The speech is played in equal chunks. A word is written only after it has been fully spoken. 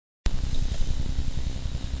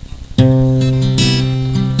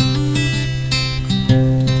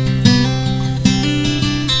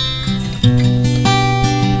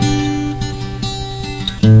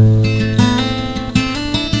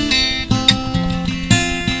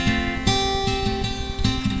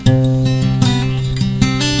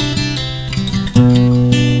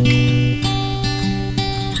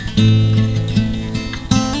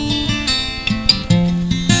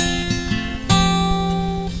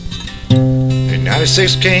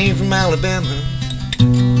96 came from Alabama,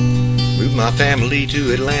 moved my family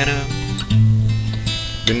to Atlanta.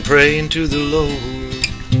 Been praying to the Lord,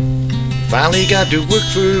 finally got to work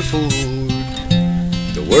for Ford.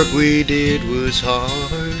 The work we did was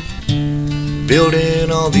hard,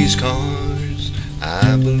 building all these cars,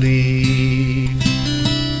 I believe.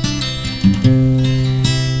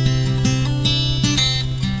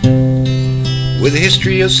 With a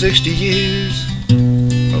history of 60 years,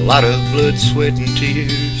 a lot of blood, sweat and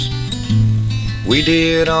tears, we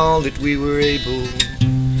did all that we were able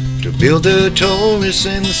to build the Taurus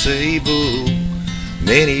and the Sable.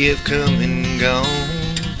 Many have come and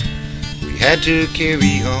gone, we had to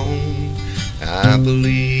carry on, I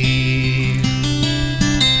believe.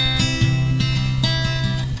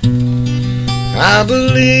 I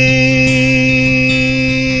believe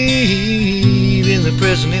in the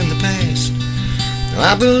present and the past.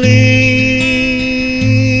 I believe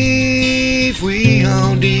we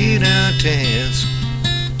all did our task.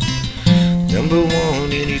 Number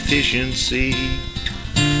one in efficiency,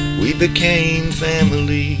 we became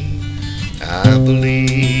family, I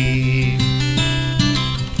believe.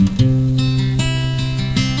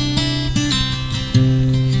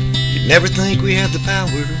 You'd never think we had the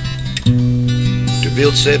power to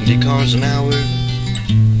build 70 cars an hour.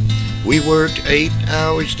 We worked 8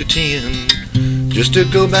 hours to 10 just to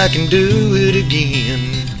go back and do it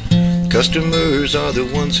again. Customers are the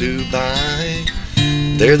ones who buy,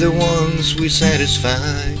 they're the ones we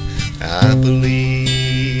satisfy, I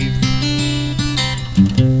believe.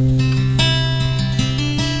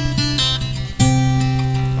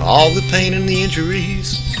 All the pain and the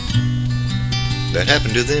injuries that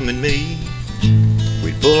happened to them and me,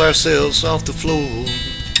 we'd pull ourselves off the floor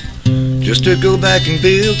just to go back and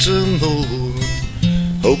build some more,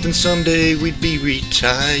 hoping someday we'd be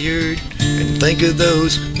retired and think of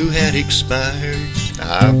those who had expired,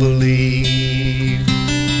 I believe.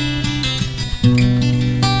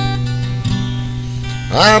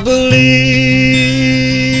 I believe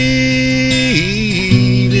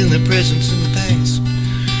in the present and the past.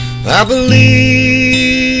 I believe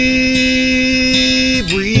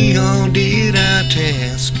we all did our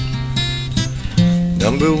task.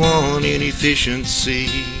 Number one in efficiency,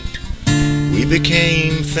 we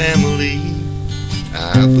became family,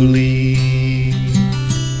 I believe.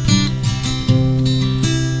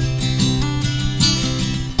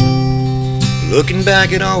 Looking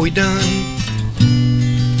back at all we done,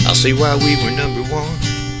 I'll see why we were number one.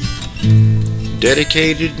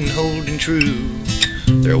 Dedicated and holding true,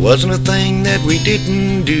 there wasn't a thing that we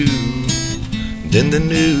didn't do. Then the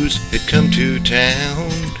news had come to town,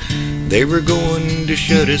 they were going to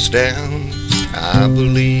shut us down, I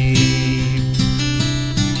believe.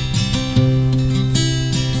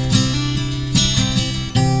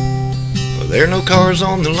 Well, there are no cars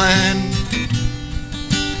on the line,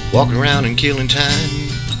 walking around and killing time.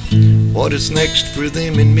 What is next for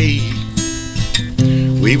them and me?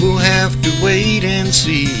 We will have to wait and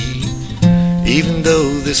see. Even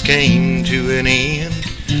though this came to an end,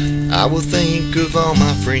 I will think of all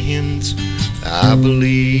my friends, I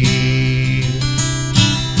believe.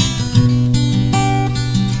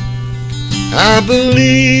 I believe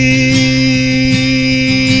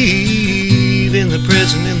in the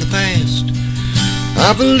present and the past.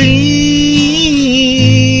 I believe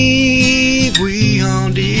we all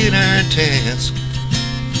did our task.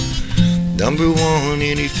 Number one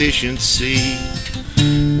in efficiency,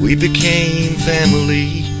 we became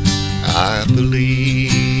family, I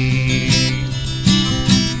believe.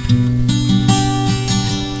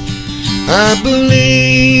 I believe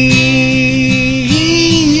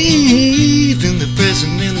in the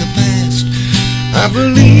present and the past. I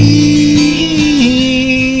believe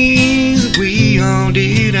we all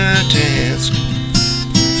did our task.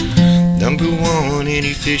 Number one in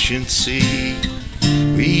efficiency,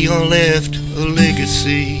 we all left a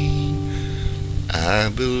legacy, I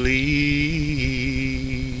believe.